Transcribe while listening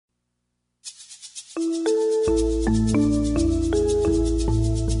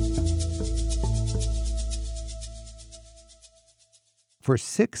For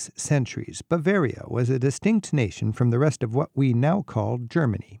 6 centuries, Bavaria was a distinct nation from the rest of what we now call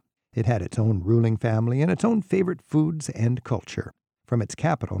Germany. It had its own ruling family and its own favorite foods and culture. From its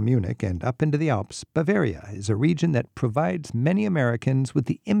capital, Munich, and up into the Alps, Bavaria is a region that provides many Americans with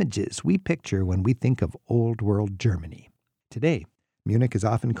the images we picture when we think of Old World Germany. Today, Munich is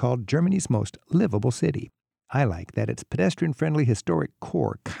often called Germany's most livable city. I like that its pedestrian-friendly historic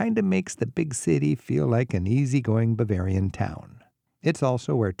core kind of makes the big city feel like an easygoing Bavarian town. It's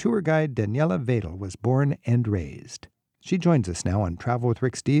also where tour guide Daniela Wedel was born and raised. She joins us now on Travel with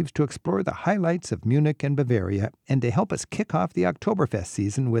Rick Steves to explore the highlights of Munich and Bavaria and to help us kick off the Oktoberfest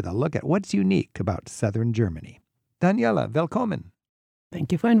season with a look at what's unique about southern Germany. Daniela, willkommen.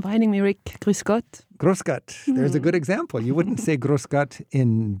 Thank you for inviting me, Rick. Grüß Gott. Grüß Gott. There's a good example. You wouldn't say Grüß Gott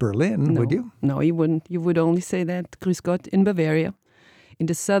in Berlin, would you? No, you wouldn't. You would only say that Grüß Gott in Bavaria, in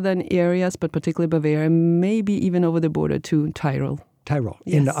the southern areas, but particularly Bavaria, maybe even over the border to Tyrol. Yes,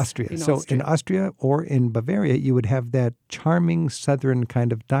 in Austria. In Austria or in Bavaria, you would have that charming southern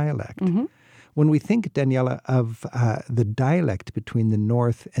kind of dialect. Mm-hmm. When we think, Daniela, of the dialect between the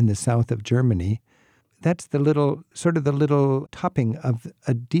north and the south of Germany, that's the little topping of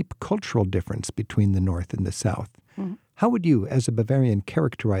a deep cultural difference between the north and the south. Mm-hmm. How would you, as a Bavarian,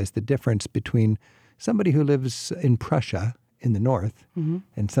 characterize the difference between somebody who lives in Prussia in the north mm-hmm.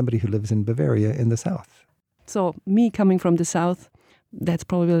 and somebody who lives in Bavaria in the south? So, me coming from the south, that's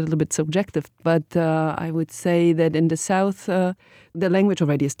probably a little bit subjective, but I would say that in the south, the language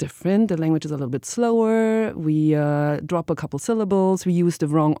already is different. The language is a little bit slower. We drop a couple syllables. We use the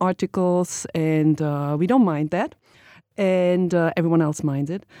wrong articles, and we don't mind that. And everyone else minds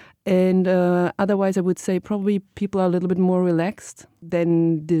it. And otherwise, I would say probably people are a little bit more relaxed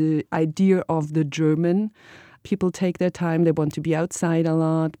than the idea of the German. People take their time. They want to be outside a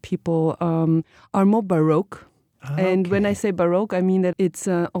lot. People are more Baroque. Okay. And when I say Baroque, I mean that it's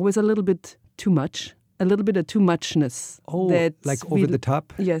always a little bit too much, a little bit of too muchness. Oh, like over the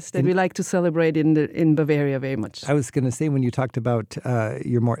top? Yes, that we like to celebrate in Bavaria very much. I was going to say, when you talked about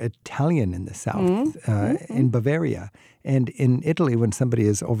you're more Italian in the south, in Bavaria, and in Italy, when somebody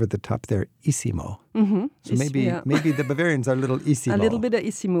is over the top, they're Isimo. Mm-hmm. So maybe the Bavarians are a little Isimo. A little bit of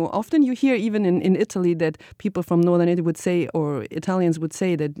Isimo. Often you hear even in Italy that people from northern Italy would say, or Italians would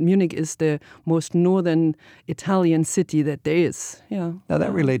say, that Munich is the most northern Italian city that there is. Yeah. Now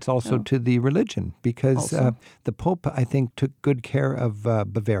that relates also to the religion, because the Pope, I think, took good care of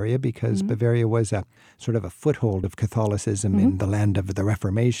Bavaria, because mm-hmm. Bavaria was a sort of a foothold of Catholicism mm-hmm. in the land of the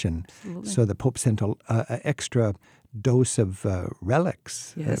Reformation. Absolutely. So the Pope sent an extra dose of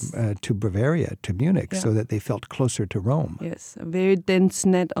relics to Bavaria, to Munich, so that they felt closer to Rome. Yes, a very dense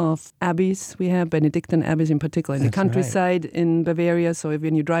net of abbeys. We have Benedictine abbeys in particular in the countryside in Bavaria. So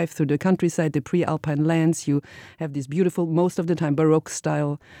when you drive through the countryside, the pre-Alpine lands, you have these beautiful, most of the time, Baroque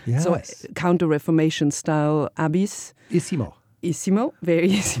style, so counter-Reformation style abbeys. Isimo, very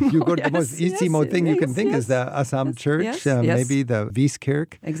Isimo. You go to the most Isimo thing you can think is the Assam Church, maybe the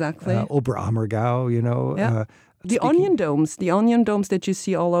Wieskirch. Exactly. Oberammergau, you know. Yeah. The onion domes that you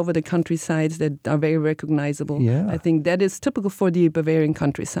see all over the countrysides that are very recognizable. Yeah. I think that is typical for the Bavarian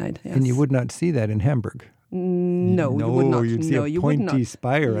countryside. Yes. And you would not see that in Hamburg. No, you would not. You'd see a pointy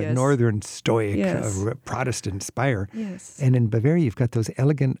spire, a northern Stoic Protestant spire. Yes. And in Bavaria, you've got those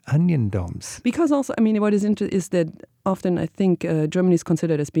elegant onion domes. Because also, I mean, what is interesting is that often I think Germany is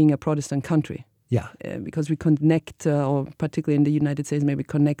considered as being a Protestant country. Yeah. Because we connect, or particularly in the United States, maybe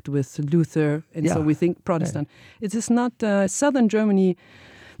connect with Luther, and so we think Protestant. Yeah. It is not southern Germany.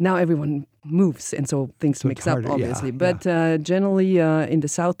 Now everyone moves, and so things mix up, obviously. But generally in the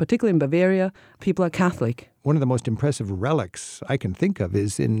south, particularly in Bavaria, people are Catholic. One of the most impressive relics I can think of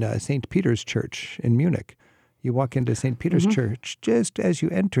is in St. Peter's Church in Munich. You walk into St. Peter's mm-hmm. Church, just as you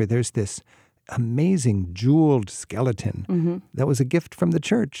enter, there's this amazing jeweled skeleton mm-hmm. that was a gift from the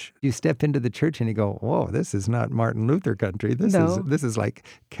church. You step into the church and you go, whoa, this is not Martin Luther country. This is like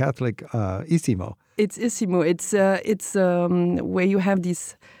Catholic Isimo. It's Isimo. It's where you have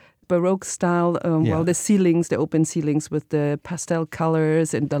these Baroque style, the ceilings, the open ceilings with the pastel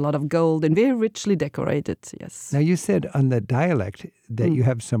colors and a lot of gold and very richly decorated, yes. Now you said on the dialect that you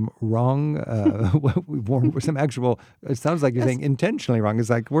have some wrong, some actual, it sounds like you're saying intentionally wrong. It's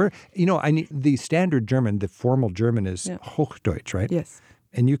like the standard German, the formal German is Hochdeutsch, right? Yes.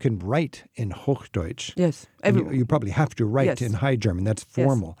 And you can write in Hochdeutsch. Yes. You probably have to write in High German. That's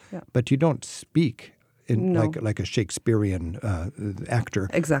formal. Yes. Yeah. But you don't speak like a Shakespearean actor.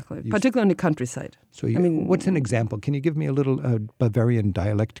 Exactly, particularly in the countryside. So what's an example? Can you give me a little Bavarian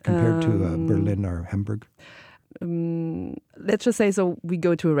dialect compared to Berlin or Hamburg? Let's just say, so we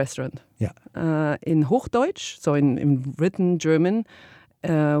go to a restaurant. Yeah. In Hochdeutsch, so in written German,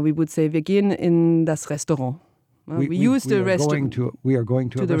 we would say, wir gehen in das Restaurant. We use the restaurant. We are going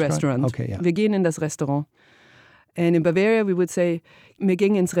to a the restaurant. Okay, yeah. Wir gehen in das Restaurant. And in Bavaria, we would say, wir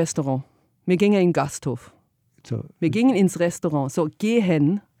gingen ins Restaurant. Wir gingen in Gasthof. So, wir gingen ins Restaurant. So,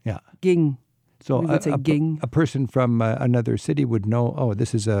 gehen, ging. So we would say ging. A person from another city would know, oh,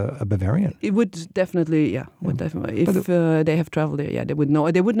 this is a Bavarian. It would definitely, definitely. If they have traveled there, they would know.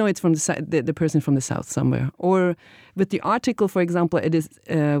 They would know it's from the person from the south somewhere. Or with the article, for example, it is,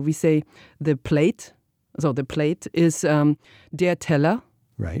 we say the plate. So the plate is der Teller.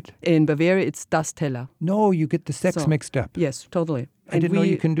 Right. In Bavaria, it's das Teller. No, you get the sex mixed up. Yes, totally. I didn't know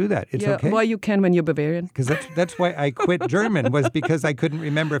you can do that. It's okay. Well, you can when you're Bavarian. Because that's why I quit German, was because I couldn't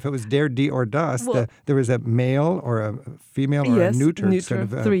remember if it was der, die, or das. Well, there was a male or a female or a neuter sort of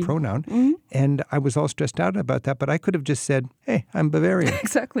pronoun. Mm-hmm. And I was all stressed out about that, but I could have just said, hey, I'm Bavarian.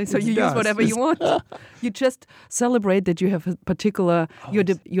 Exactly. So you use whatever you want. You just celebrate that you have a particular,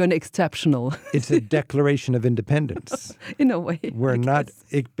 you're an exceptional. It's a declaration of independence. In a way.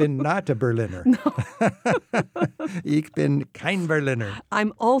 Ich bin not a Berliner. No. Ich bin kein Berliner.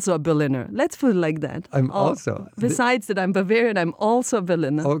 I'm also a Berliner. Let's put it like that. Besides that I'm Bavarian, I'm also a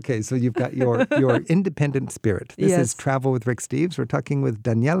Berliner. Okay, so you've got your independent spirit. This is Travel with Rick Steves. We're talking with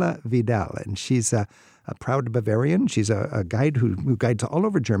Daniela Wedel, and she's a proud Bavarian. She's a guide who guides all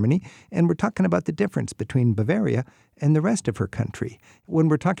over Germany, and we're talking about the difference between Bavaria and the rest of her country. When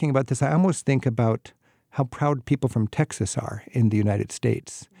we're talking about this, I almost think about how proud people from Texas are in the United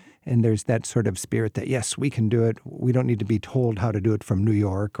States. And there's that sort of spirit that, yes, we can do it. We don't need to be told how to do it from New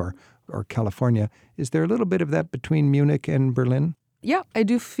York or California. Is there a little bit of that between Munich and Berlin? Yeah, I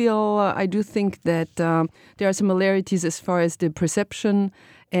do think that there are similarities as far as the perception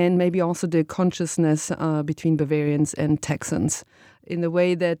and maybe also the consciousness between Bavarians and Texans. In the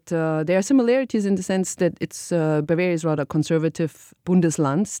way that there are similarities in the sense that Bavaria is rather conservative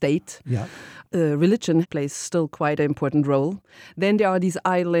Bundesland, state. Yeah. Religion plays still quite an important role. Then there are these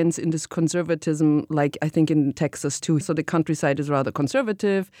islands in this conservatism, like I think in Texas too. So the countryside is rather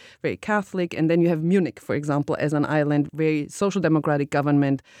conservative, very Catholic. And then you have Munich, for example, as an island, very social democratic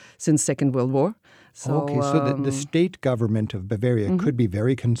government since Second World War. So, so the state government of Bavaria could be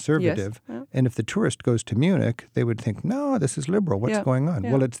very conservative. Yes. Yeah. And if the tourist goes to Munich, they would think, no, this is liberal. What's going on?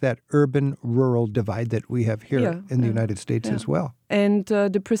 Yeah. Well, it's that urban-rural divide that we have here in the United States as well. And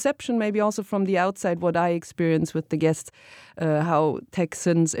the perception maybe also from the outside, what I experience with the guests, how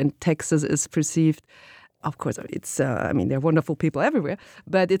Texans and Texas is perceived. Of course, it's, they're wonderful people everywhere,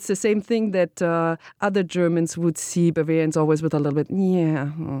 but it's the same thing that other Germans would see Bavarians always with a little bit, a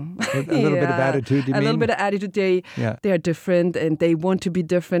little bit of attitude, you mean? A little bit of attitude. They're different and they want to be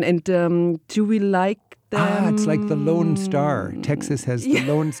different. And do we like them? It's like the Lone Star. Texas has the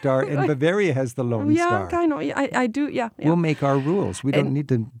Lone Star and Bavaria has the Lone Star. Yeah, kind of. I do, yeah. We'll make our rules. We don't need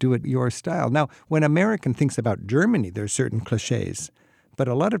to do it your style. Now, when American thinks about Germany, there's certain cliches. But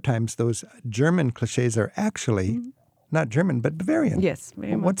a lot of times those German cliches are actually not German, but Bavarian. Yes,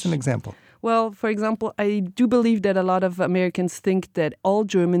 very much. What's an example? Well, for example, I do believe that a lot of Americans think that all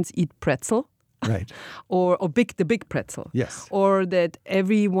Germans eat pretzel. Right. or the big pretzel. Yes. Or that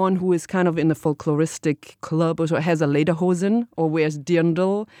everyone who is kind of in a folkloristic club or has a lederhosen or wears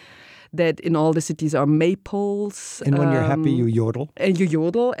dirndl, that in all the cities are maples. And when you're happy, you yodel. And you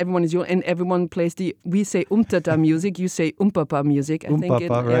yodel. Everyone is yodeling. And everyone plays we say umtata music, you say umpapa music. I think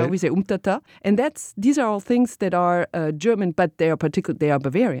right? We say umtata. And these are all things that are German, but they are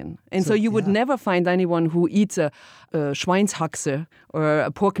Bavarian. And so you would never find anyone who eats a Schweinshaxe or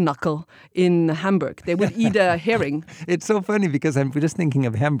a pork knuckle in Hamburg. They would eat a herring. It's so funny because I'm just thinking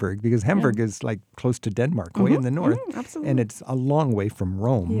of Hamburg, because Hamburg is like close to Denmark, way in the north. Absolutely. And it's a long way from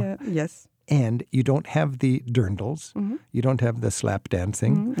Rome. Yeah. Yes. And you don't have the dirndls. You don't have the slap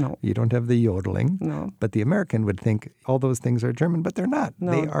dancing. No. You don't have the yodeling. No. But the American would think all those things are German, but they're not.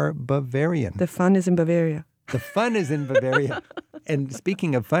 No. They are Bavarian. The fun is in Bavaria. The fun is in Bavaria. And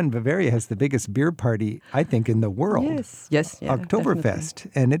speaking of fun, Bavaria has the biggest beer party, I think, in the world. Yes. Yeah, Oktoberfest.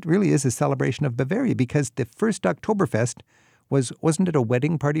 Definitely. And it really is a celebration of Bavaria because the first Oktoberfest wasn't it a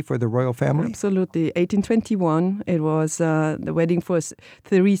wedding party for the royal family? Absolutely. 1821, it was the wedding for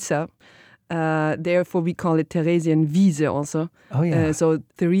Theresa. Therefore, we call it Theresienwiese also. Oh, yeah. So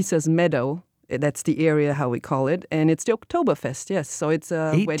Theresa's meadow That's the area, how we call it. And it's the Oktoberfest, yes. So it's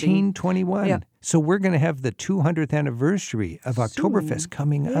a 1821. Yeah. So we're going to have the 200th anniversary of Oktoberfest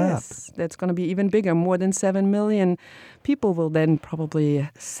coming up. Yes, that's going to be even bigger. More than 7 million people will then probably...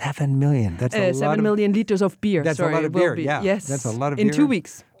 7 million. That's a lot 7 million liters of beer. That's a lot of beer, yeah. Yes. That's a lot of beer. In 2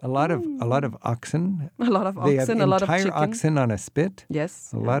 weeks. A lot of oxen. A lot of oxen, a lot of chicken. Entire oxen on a spit.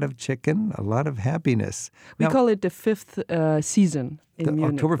 Yes. A lot of chicken, a lot of happiness. We call it the fifth season in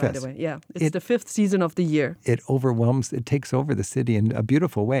Munich, Oktoberfest. by the way. Yeah, it's the fifth season of the year. It takes over the city in a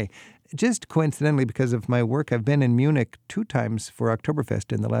beautiful way. Just coincidentally, because of my work, I've been in Munich 2 times for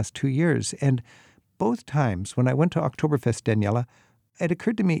Oktoberfest in the last 2 years. And both times when I went to Oktoberfest, Daniela, it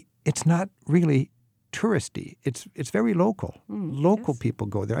occurred to me it's not really touristy. It's very local. Local people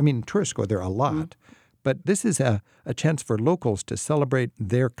go there. I mean, tourists go there a lot. But this is a chance for locals to celebrate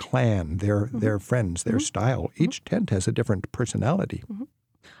their clan, their friends, their style. Each tent has a different personality.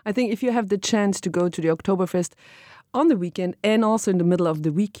 I think if you have the chance to go to the Oktoberfest on the weekend and also in the middle of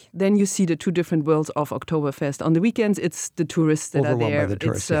the week, then you see the 2 different worlds of Oktoberfest. On the weekends, it's the tourists that are there. By the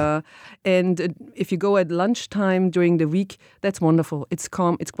tourists, and if you go at lunchtime during the week, that's wonderful. It's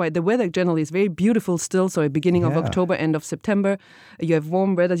calm. It's quiet. The weather generally is very beautiful still. So at beginning of October, end of September, you have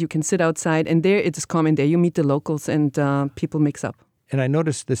warm weather. You can sit outside. And there it is calm. And there you meet the locals and people mix up. And I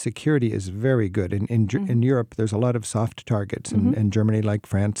noticed the security is very good. In Europe, there's a lot of soft targets. And Germany, like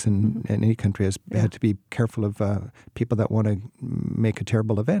France and any country, has had to be careful of people that want to make a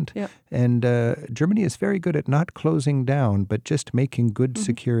terrible event. Yeah. And Germany is very good at not closing down, but just making good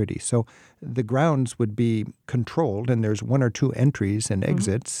security. So the grounds would be controlled, and there's 1 or 2 entries and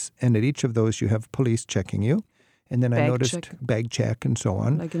exits. And at each of those, you have police checking you. And then I noticed bag check and so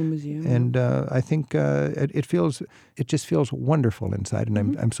on. Like in a museum. And I think it just feels wonderful inside.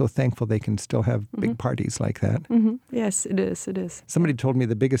 And I'm so thankful they can still have big parties like that. Yes, it is. It is. Somebody told me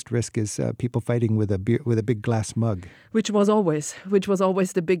the biggest risk is people fighting with a big glass mug. Which was always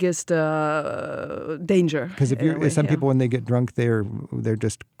the biggest danger. Because some people, when they get drunk, they're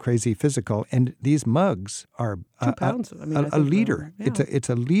just crazy physical. And these mugs are 2 pounds. A liter. It's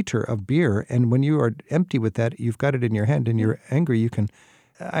a liter of beer. And when you are empty with that, you've got it in your hand and you're angry, you can...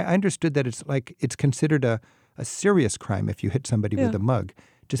 I understood that it's considered a serious crime if you hit somebody with a mug,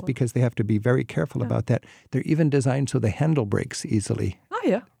 just because they have to be very careful about that. They're even designed so the handle breaks easily. Oh,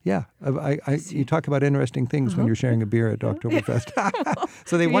 yeah. Yeah. You talk about interesting things when you're sharing a beer at Oktoberfest.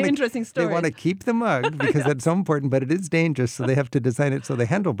 So they want to keep the mug because that's so important, but it is dangerous, so they have to design it so the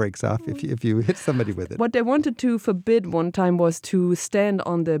handle breaks off if you hit somebody with it. What they wanted to forbid one time was to stand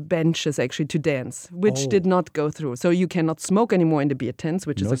on the benches, actually, to dance, which did not go through. So you cannot smoke anymore in the beer tents,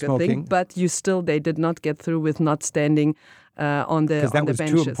 which is a good thing, but they did not get through with not standing on the benches. Because that was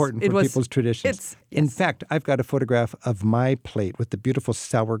too important for people's traditions. In fact, I've got a photograph of my plate with the beautiful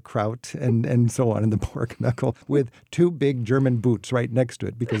sauerkraut and so on, and the pork knuckle, with 2 big German boots right next to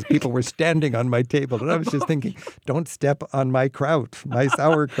it, because people were standing on my table. And I was just thinking, don't step on my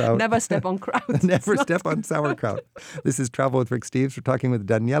sauerkraut. Never step on kraut. Never step on sauerkraut. This is Travel with Rick Steves. We're talking with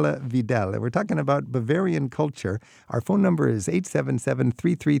Daniela Wedel, and we're talking about Bavarian culture. Our phone number is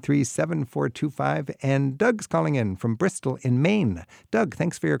 877-333-7425, and Doug's calling in from Bristol in Maine. Doug,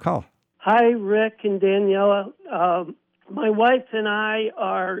 thanks for your call. Hi, Rick and Daniela. My wife and I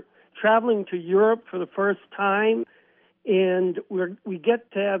are traveling to Europe for the first time, and we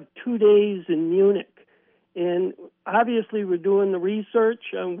get to have 2 days in Munich. And obviously we're doing the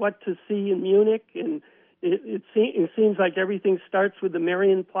research on what to see in Munich, and it seems like everything starts with the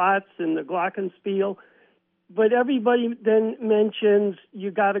Marienplatz and the Glockenspiel. But everybody then mentions you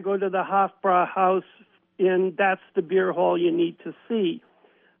got to go to the Hofbrauhaus, and that's the beer hall you need to see.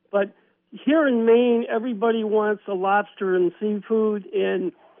 But here in Maine, everybody wants a lobster and seafood,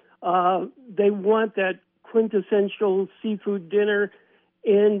 and they want that quintessential seafood dinner.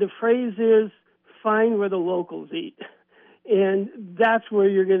 And the phrase is, find where the locals eat. And that's where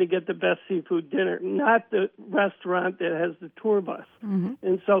you're going to get the best seafood dinner, not the restaurant that has the tour bus.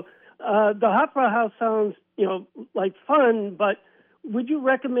 And so the Hofbrauhaus sounds, like fun, but would you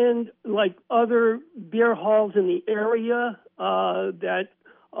recommend like other beer halls in the area that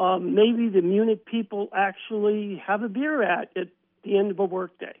maybe the Munich people actually have a beer at the end of a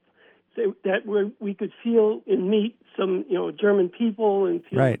workday, so that we could feel and meet some, German people and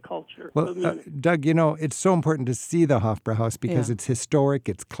feel the culture of Munich? Doug, it's so important to see the Hofbrauhaus because it's historic,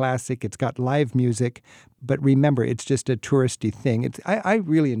 it's classic, it's got live music. But remember, it's just a touristy thing. I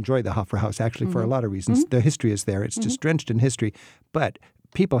really enjoy the Hofbrauhaus, actually, for a lot of reasons. The history is there. It's just drenched in history. But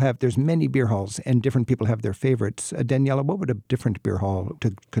there's many beer halls, and different people have their favorites. Daniela, what would a different beer hall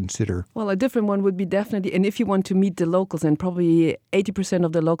to consider? Well, a different one would be definitely, and if you want to meet the locals, and probably 80%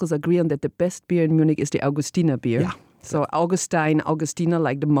 of the locals agree on that the best beer in Munich is the Augustiner beer. Yeah. So Augustiner,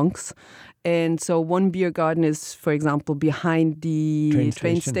 like the monks. And so one beer garden is, for example, behind the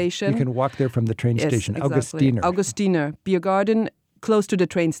train station. You can walk there from the train station. Exactly. Augustiner beer garden, close to the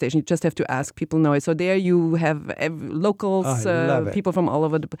train station. You just have to ask. People know it. So there you have locals, people from all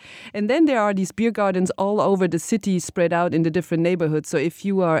over. And then there are these beer gardens all over the city, spread out in the different neighborhoods. So if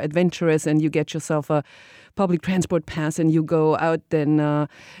you are adventurous and you get yourself a public transport pass and you go out, then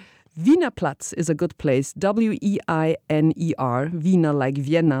Wiener Platz is a good place. Weiner, Wiener like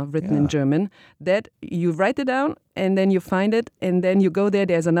Vienna, written in German. That you write it down and then you find it and then you go there.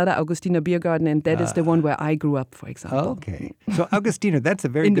 There's another Augustiner beer garden and that is the one where I grew up, for example. Okay. So Augustiner, that's a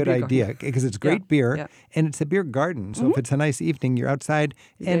very good idea because it's great beer and it's a beer garden. So if it's a nice evening, you're outside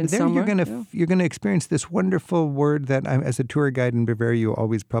and there you're going to experience this wonderful word that as a tour guide in Bavaria, you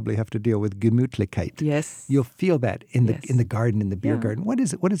always probably have to deal with, Gemütlichkeit. Yes. You'll feel that in the garden, in the beer garden. What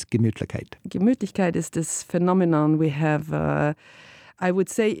is Gemütlichkeit? Gemütlichkeit is this phenomenon we have, I would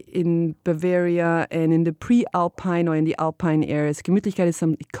say, in Bavaria and in the pre-Alpine or in the Alpine areas. Gemütlichkeit is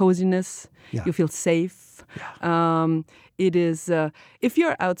some coziness. Yeah. You feel safe. Yeah. It is, if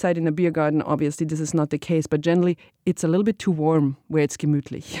you're outside in a beer garden, obviously this is not the case, but generally it's a little bit too warm where it's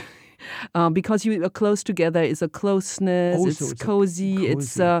gemütlich. Because you are close together, it's a closeness, it's cozy.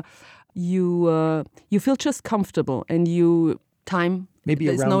 It's you feel just comfortable and maybe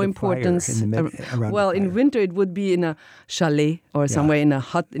there's around no the importance. Fire, in winter it would be in a chalet or somewhere in a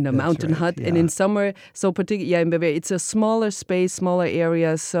hut, in a mountain hut, and in summer, so particularly in Bavaria, it's a smaller space, smaller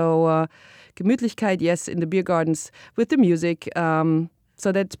area. So Gemütlichkeit, yes, in the beer gardens with the music.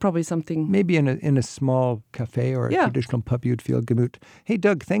 So that's probably something. Maybe in a small cafe or a traditional pub, you'd feel gemüt. Hey,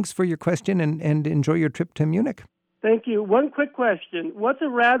 Doug, thanks for your question and enjoy your trip to Munich. Thank you. One quick question: what's a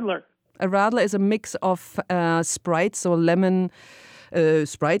Radler? A Radler is a mix of Sprite, so lemon.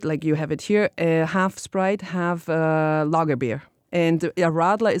 Sprite, like you have it here, half Sprite, half lager beer. And a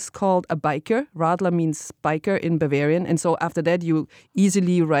Radler is called a biker. Radler means biker in Bavarian. And so after that, you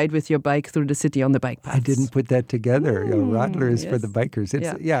easily ride with your bike through the city on the bike paths. I didn't put that together. Radler is for the bikers. It's,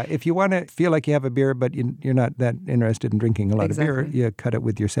 if you want to feel like you have a beer, but you're not that interested in drinking a lot of beer, you cut it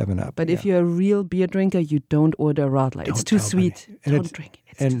with your 7-Up. But if you're a real beer drinker, you don't order Radler. It's too sweet. Don't drink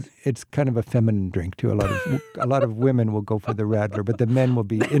it. It's kind of a feminine drink, too. A lot of women will go for the Radler, but the men will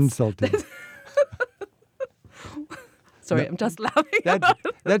be insulted. Sorry, I'm just laughing.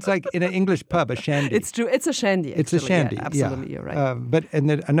 That's like in an English pub, a shandy. It's true. It's a shandy. It's a shandy. Yeah, absolutely, you're right. But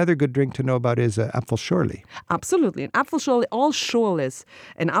another good drink to know about is Apfelschorle. Absolutely, an Apfelschorle. All Schorles.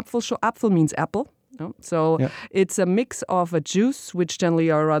 Apfel means apple. No? So it's a mix of a juice, which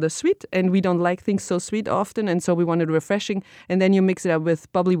generally are rather sweet, and we don't like things so sweet often, and so we want it refreshing. And then you mix it up with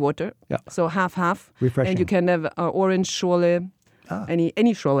bubbly water. Yeah. So half. Refreshing. And you can have orange Schorle, any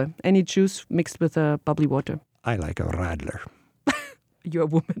Schorle, any juice mixed with bubbly water. I like a Radler. You're a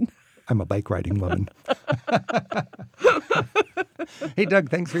woman. I'm a bike riding woman. Hey, Doug,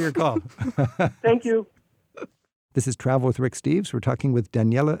 thanks for your call. Thank you. This is Travel with Rick Steves. We're talking with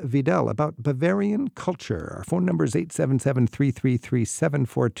Daniela Wedel about Bavarian culture. Our phone number is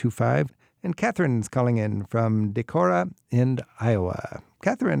 877-333-7425. And Catherine's calling in from Decorah in Iowa.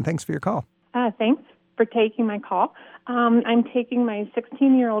 Catherine, thanks for your call. Thanks for taking my call. I'm taking my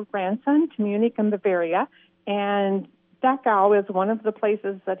 16-year-old grandson to Munich and Bavaria, and Dachau is one of the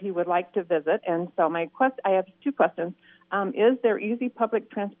places that he would like to visit. And so I have two questions. Is there easy public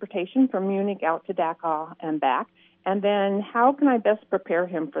transportation from Munich out to Dachau and back? And then how can I best prepare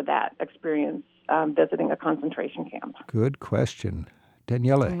him for that experience, visiting a concentration camp? Good question.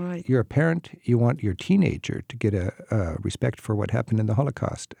 Daniela, you're a parent. You want your teenager to get a respect for what happened in the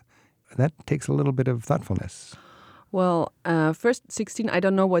Holocaust. That takes a little bit of thoughtfulness. Well, first 16, I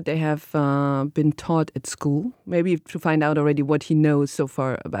don't know what they have been taught at school. Maybe to find out already what he knows so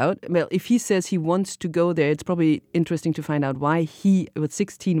far about. Well, if he says he wants to go there, it's probably interesting to find out why he, with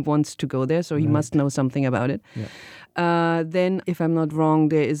 16, wants to go there. So he must know something about it. Yeah. Then, if I'm not wrong,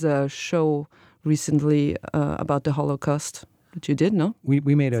 there is a show recently about the Holocaust. That you did, no?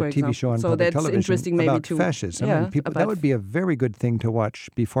 We made a TV show on public television interesting maybe about fascism. Yeah, that would be a very good thing to watch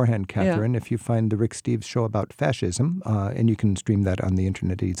beforehand, Catherine, if you find the Rick Steves show about fascism, and you can stream that on the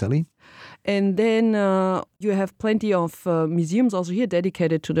internet easily. And then you have plenty of museums also here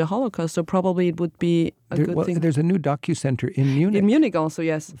dedicated to the Holocaust, so probably it would be a good thing. There's a new docu-center in Munich. In Munich also,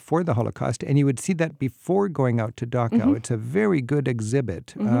 yes. For the Holocaust, and you would see that before going out to Dachau. It's a very good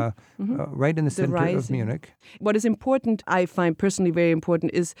exhibit right in the center of Munich. What is important, I find personally very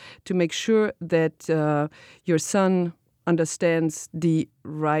important, is to make sure that your son understands the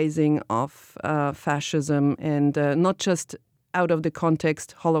rising of fascism and not just out of the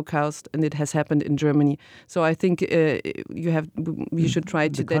context Holocaust, and it has happened in Germany. So I think you should try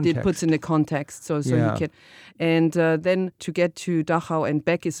to that it puts in the context. So you can, and then to get to Dachau and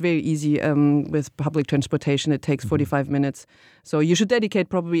back is very easy with public transportation. It takes 45 minutes. So you should dedicate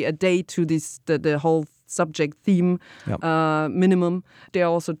probably a day to this the whole subject theme minimum. There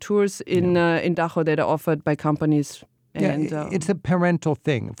are also tours in Dachau that are offered by companies. And, it's a parental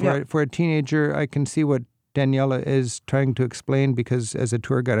thing. For a teenager, I can see what Daniela is trying to explain, because as a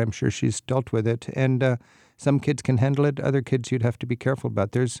tour guide, I'm sure she's dealt with it. And some kids can handle it. Other kids you'd have to be careful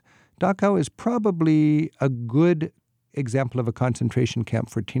about. Dachau is probably a good example of a concentration camp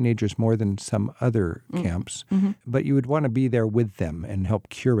for teenagers more than some other camps. But you would want to be there with them and help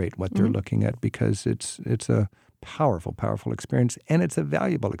curate what they're looking at, because it's a powerful, powerful experience, and it's a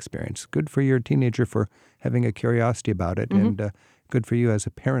valuable experience. Good for your teenager for having a curiosity about it, and good for you as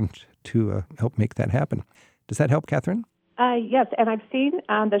a parent to help make that happen. Does that help, Catherine? Yes, and I've seen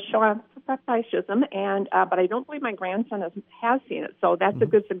the show on fascism, but I don't believe my grandson has seen it. So that's a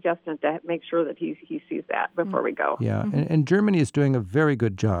good suggestion to make sure that he sees that before we go. Yeah, and Germany is doing a very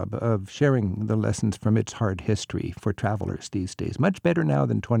good job of sharing the lessons from its hard history for travelers these days. Much better now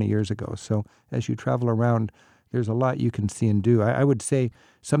than 20 years ago. So as you travel around, there's a lot you can see and do. I would say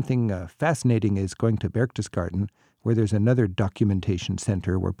something fascinating is going to Berchtesgaden, where there's another documentation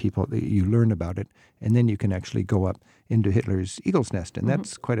center where you learn about it, and then you can actually go up into Hitler's Eagle's Nest, and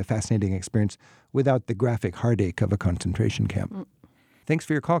that's quite a fascinating experience without the graphic heartache of a concentration camp. Thanks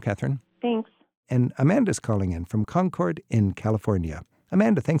for your call, Catherine. Thanks. And Amanda's calling in from Concord in California.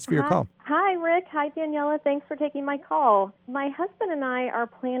 Amanda, thanks for your call. Hi, Rick. Hi, Daniela. Thanks for taking my call. My husband and I are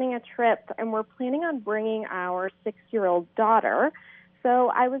planning a trip, and we're planning on bringing our 6-year-old daughter.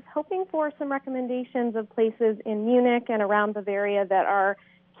 So I was hoping for some recommendations of places in Munich and around Bavaria that are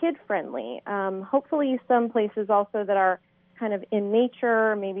kid-friendly. Hopefully some places also that are kind of in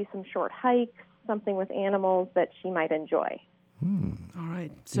nature, maybe some short hikes, something with animals that she might enjoy. All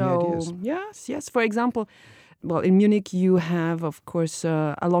right. So, yes. For example, well, in Munich, you have, of course,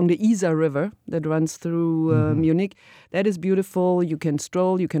 along the Isar River that runs through Munich. That is beautiful. You can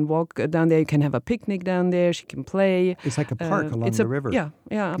stroll, you can walk down there, you can have a picnic down there, she can play. It's like a park along the river. Yeah,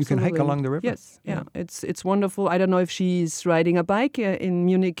 absolutely. You can hike along the river. Yes, it's wonderful. I don't know if she's riding a bike. In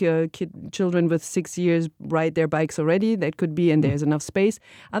Munich, children with 6 years ride their bikes already. That could be, and there's enough space.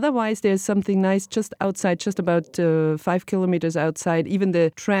 Otherwise, there's something nice just outside, just about 5 kilometers outside. Even the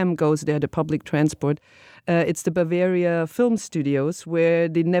tram goes there, the public transport. It's the Bavaria Film Studios, where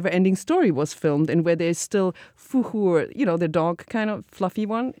the Never-Ending Story was filmed, and where there's still Fuchur, the dog, kind of fluffy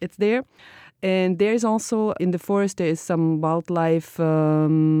one. It's there. And there's also, in the forest, there is some wildlife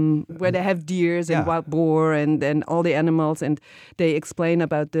where they have deers and wild boar and all the animals, and they explain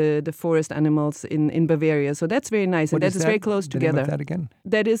about the forest animals in Bavaria. So that's very nice, and that is very close together. Name of that again?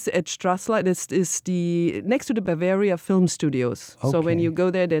 That is at Strassler. This is next to the Bavaria Film Studios. Okay. So when you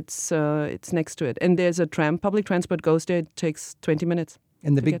go there, it's next to it. And there's a tram. Public transport goes there. It takes 20 minutes.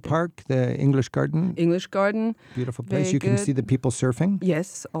 And the big park, the English Garden? English Garden. Beautiful place. You can see the people surfing?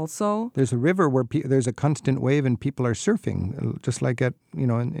 Yes, also. There's a river where there's a constant wave and people are surfing, just like at,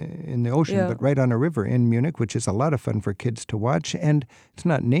 in the ocean, but right on a river in Munich, which is a lot of fun for kids to watch. And it's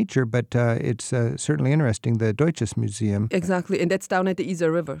not nature, but it's certainly interesting, the Deutsches Museum. Exactly, and that's down at the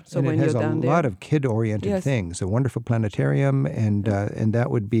Isar River. So when you're down there. It has a lot of kid-oriented things, a wonderful planetarium, and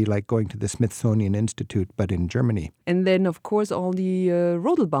that would be like going to the Smithsonian Institute, but in Germany. And then, of course, all the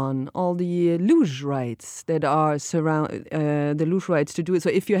Rodelbahn, all the luge rides that are the luge rides to do it. So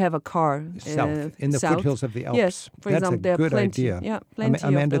if you have a car south in the foothills of the Alps, yes, for that's example, a good idea. Yeah, plenty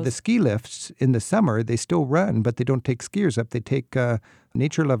Amanda, of those. The ski lifts in the summer, they still run, but they don't take skiers up. They take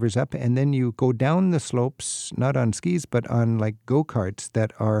nature lovers up, and then you go down the slopes, not on skis, but on like go-karts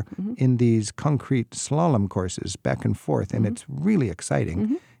that are in these concrete slalom courses back and forth, and it's really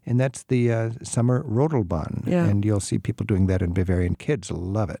exciting. And that's the summer Rodelbahn. Yeah. And you'll see people doing that in Bavaria, and kids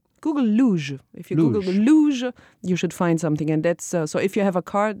love it. Google luge. If you Google the luge, you should find something. And that's so if you have a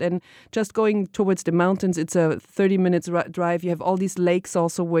car, then just going towards the mountains, it's a 30 minutes drive. You have all these lakes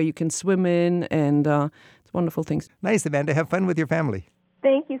also where you can swim in, and it's wonderful things. Nice, Amanda. Have fun with your family.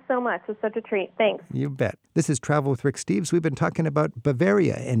 Thank you so much. It's such a treat. Thanks. You bet. This is Travel with Rick Steves. We've been talking about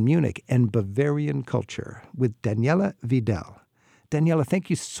Bavaria and Munich and Bavarian culture with Daniela Wedel. Daniela, thank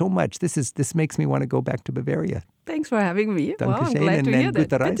you so much. This makes me want to go back to Bavaria. Thanks for having me. Danke I'm schön glad to hear and that.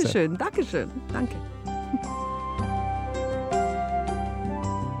 gute Reise. Bitte schön. Dankeschön. Danke.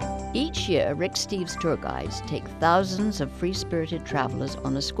 Each year, Rick Steves tour guides take thousands of free-spirited travelers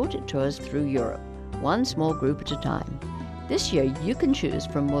on escorted tours through Europe, one small group at a time. This year, you can choose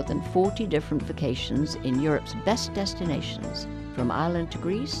from more than 40 different vacations in Europe's best destinations, from Ireland to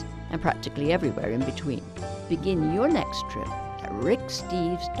Greece and practically everywhere in between. Begin your next trip at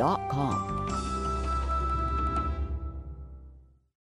ricksteves.com.